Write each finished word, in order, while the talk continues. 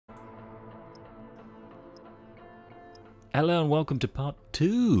Hello and welcome to part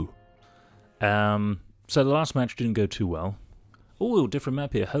 2. So the last match didn't go too well. Oh, different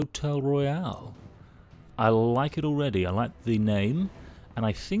map here, Hotel Royale. I like it already. I like the name, and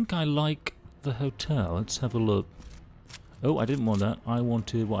I think I like the hotel. Let's have a look. Oh, I didn't want that. I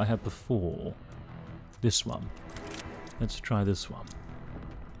wanted what I had before. This one. Let's try this one.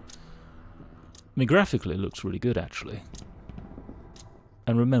 I mean, graphically it looks really good, actually.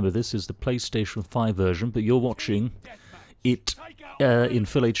 And remember, this is the PlayStation 5 version, but you're watching it in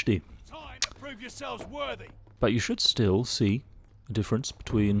full HD. But you should still see a difference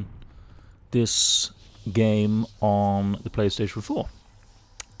between this game on the PlayStation 4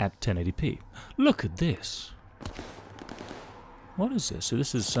 at 1080p. Look at this. What is this? So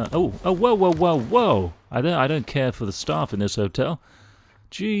this is whoa, whoa, whoa, whoa! I don't care for the staff in this hotel.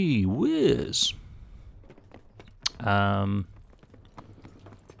 Gee whiz.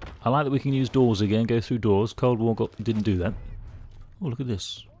 I like that we can use doors again, go through doors. Cold War didn't do that. Oh, look at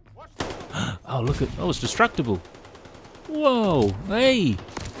this. Oh, look at... Oh, it's destructible. Whoa, hey!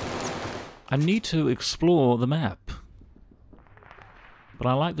 I need to explore the map. But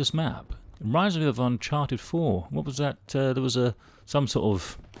I like this map. It reminds me of Uncharted 4. What was that? There was some sort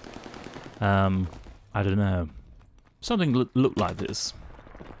of... I don't know. Something looked like this.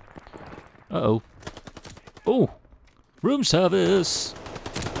 Uh-oh. Oh! Room service!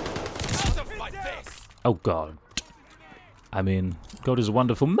 Oh, God. I mean, God is a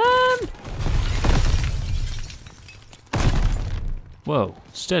wonderful man! Whoa,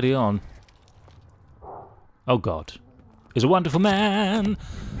 steady on. Oh, God. He's a wonderful man!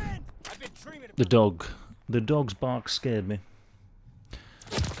 The dog's bark scared me.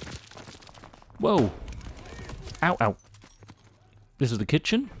 Whoa. Ow, ow. This is the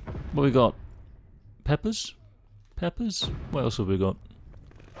kitchen. What we got? Peppers? Peppers? What else have we got?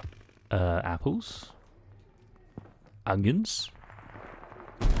 Apples. Onions.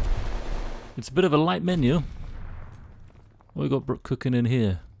 It's a bit of a light menu. What we got cooking in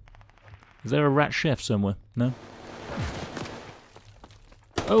here? Is there a rat chef somewhere? No?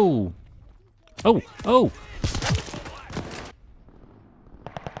 Oh! Oh! Oh!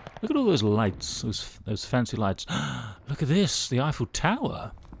 Look at all those lights, those fancy lights. Look at this, the Eiffel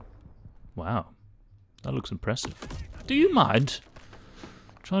Tower. Wow, that looks impressive. Do you mind?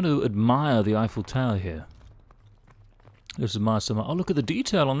 I'm trying to admire the Eiffel Tower here. Let's admire some. Oh, look at the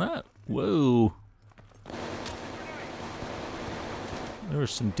detail on that. Whoa. There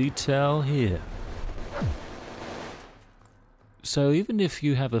is some detail here. So even if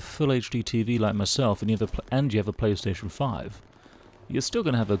you have a full HD TV like myself and you have a PlayStation 5, you're still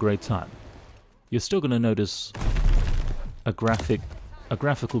going to have a great time. You're still going to notice a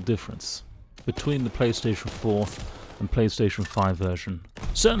graphical difference between the PlayStation 4 and PlayStation 5 version.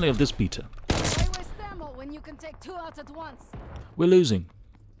 Certainly of this beta. When you can take two out at once. We're losing.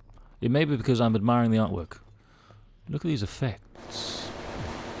 It may be because I'm admiring the artwork. Look at these effects.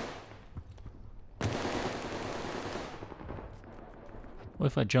 What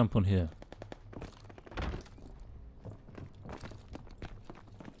if I jump on here?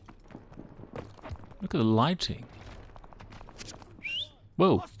 Look at the lighting.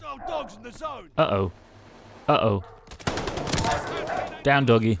 Whoa. Uh-oh. Uh-oh. Down,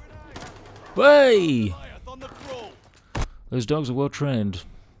 doggy. Way! Those dogs are well trained.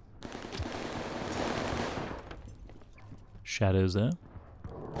 Shadows there.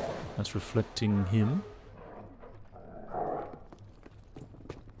 That's reflecting him.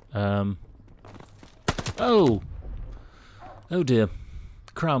 Oh! Oh dear.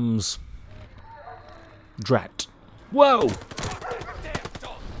 Crumbs. Drat. Whoa!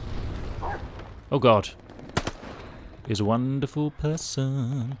 Oh God. He's a wonderful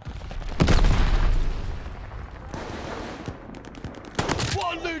person.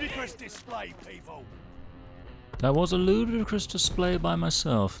 What a ludicrous display, people! That was a ludicrous display by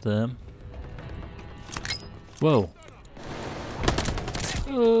myself there. Whoa.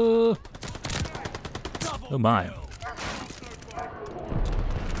 Oh my.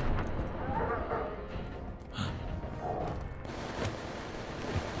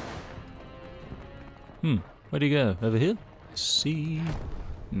 Where'd he go? Over here? I see.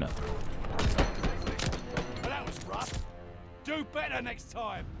 No. Well, that was rough. Do better next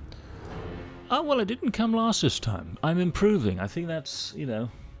time. Oh, well, I didn't come last this time. I'm improving. I think that's, you know,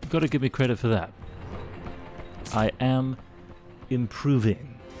 you've got to give me credit for that. I am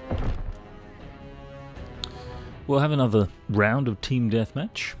improving. We'll have another round of Team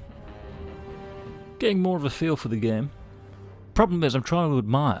Deathmatch. Getting more of a feel for the game. Problem is, I'm trying to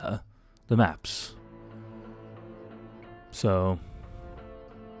admire the maps. So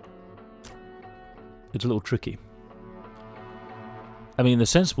it's a little tricky. I mean, the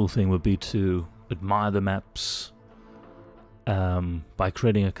sensible thing would be to admire the maps by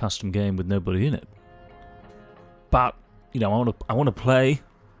creating a custom game with nobody in it. But you know, I want to play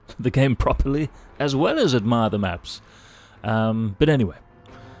the game properly as well as admire the maps. But anyway,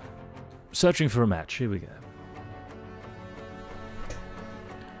 searching for a match. Here we go.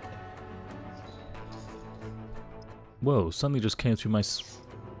 Whoa! Something just came through my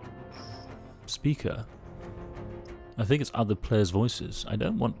speaker. I think it's other players' voices. I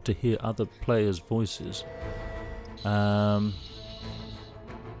don't want to hear other players' voices. I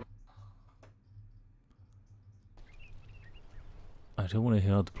don't want to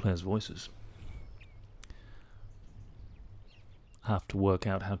hear other players' voices. Have to work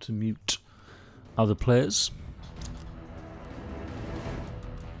out how to mute other players.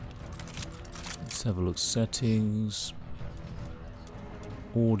 Let's have a look. Settings.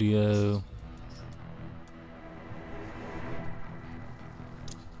 Audio.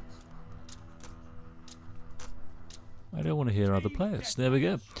 I don't want to hear other players. There we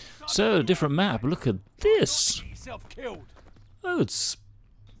go. So, different map. Look at this. Oh, it's...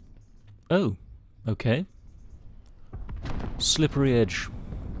 Oh, okay. Slippery edge.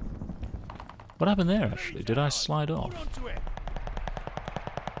 What happened there, actually? Did I slide off?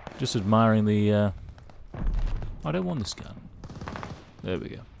 Just admiring the... I don't want this gun. There we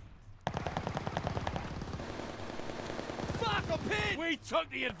go. We took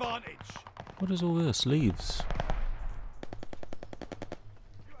the advantage. What is all this? Leaves.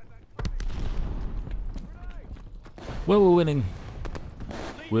 Well, we're winning.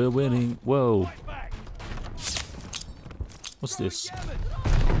 We're winning. Whoa. What's this?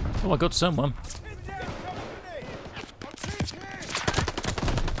 Oh, I got someone.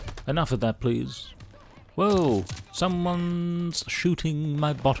 Enough of that, please. Whoa. Someone's shooting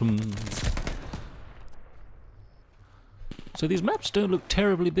my bottom. So these maps don't look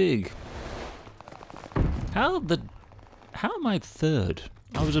terribly big. How am I third?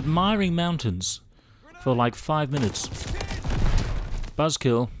 I was admiring mountains for like 5 minutes.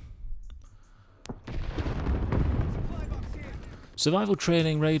 Buzzkill. Survival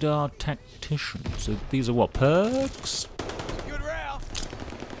training radar tactician. So these are what, perks? Good round.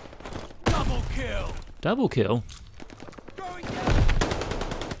 Double kill. Double kill?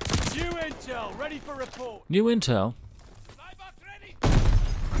 New intel, ready for report. New intel?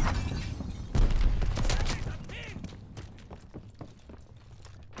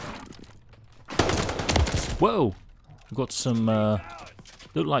 Whoa! I've got some,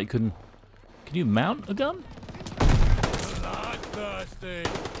 look like can you mount a gun? Bloodthirsty.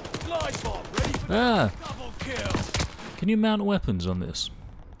 Glide bomb, ready for double kill. Can you mount weapons on this?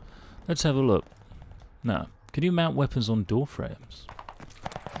 Let's have a look. No. Can you mount weapons on door frames?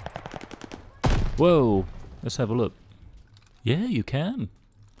 Whoa! Let's have a look. Yeah, you can.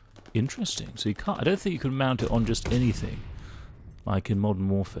 Interesting. So you can't, I don't think you can mount it on just anything, like in Modern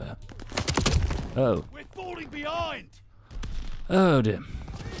Warfare. Oh. We're falling behind. Oh dear.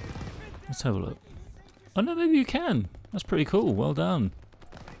 Let's have a look. Oh no, maybe you can. That's pretty cool. Well done.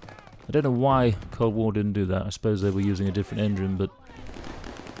 I don't know why Cold War didn't do that. I suppose they were using a different engine, but...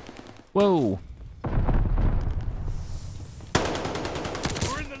 Whoa!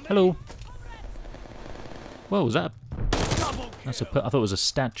 Hello. Whoa, was that? That's a... I thought it was a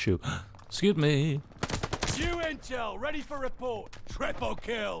statue. Excuse me. New intel, ready for report. Triple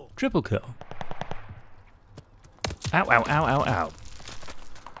kill. Triple kill. Ow, ow, ow, ow, ow.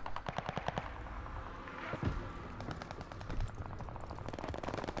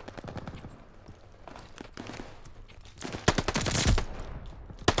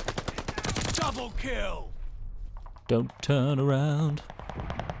 Double kill. Don't turn around.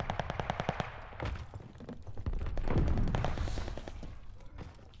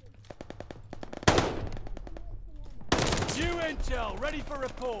 New intel, ready for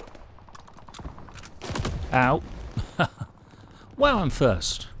report. Ow. Wow, I'm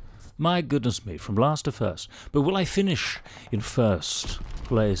first. My goodness me, from last to first. But will I finish in first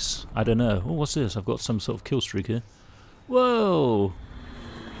place? I don't know. Oh, what's this? I've got some sort of kill streak here. Whoa!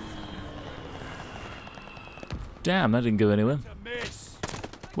 Damn, that didn't go anywhere.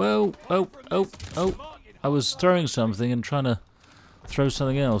 Whoa, oh, oh, oh. I was throwing something and trying to throw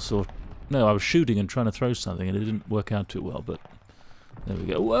something else, or... No, I was shooting and trying to throw something and it didn't work out too well, but... There we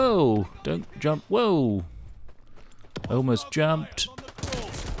go. Whoa! Don't jump. Whoa! I almost jumped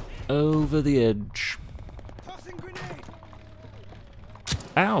over the edge.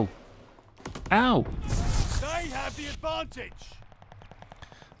 Ow! Ow! They have the advantage.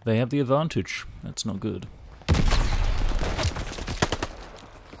 They have the advantage. That's not good.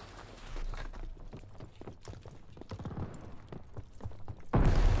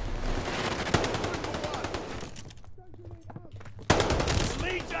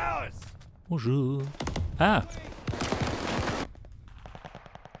 Bonjour. Ah!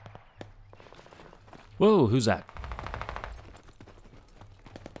 Whoa, who's that?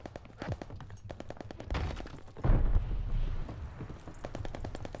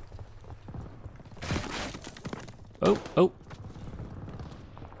 Oh, oh.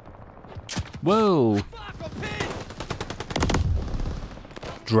 Whoa!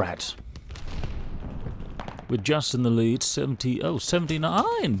 Drat. We're just in the lead.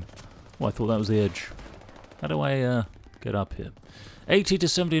 79! Oh, I thought that was the edge. How do I get up here? 80 to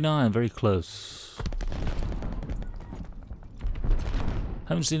 79, very close.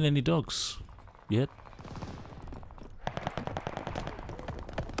 Haven't seen any dogs yet.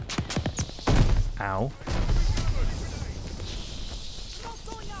 Ow.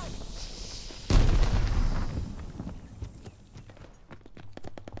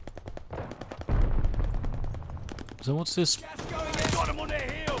 So what's this? Got him on their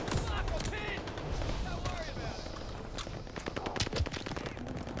heels.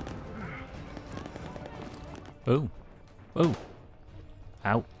 Oh. Oh.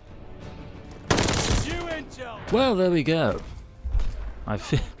 Ow. You intel. Well, there we go. I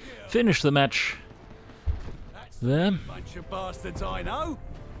finished the match there. Bunch of bastards, I know.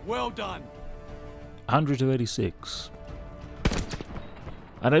 Well done. 100 to 86.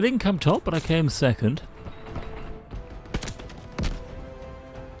 And I didn't come top, but I came second.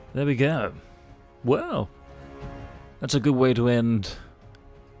 There we go. Well, that's a good way to end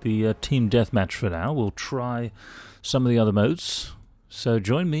the team deathmatch for now. We'll try some of the other modes. So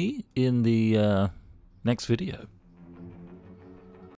join me in the next video.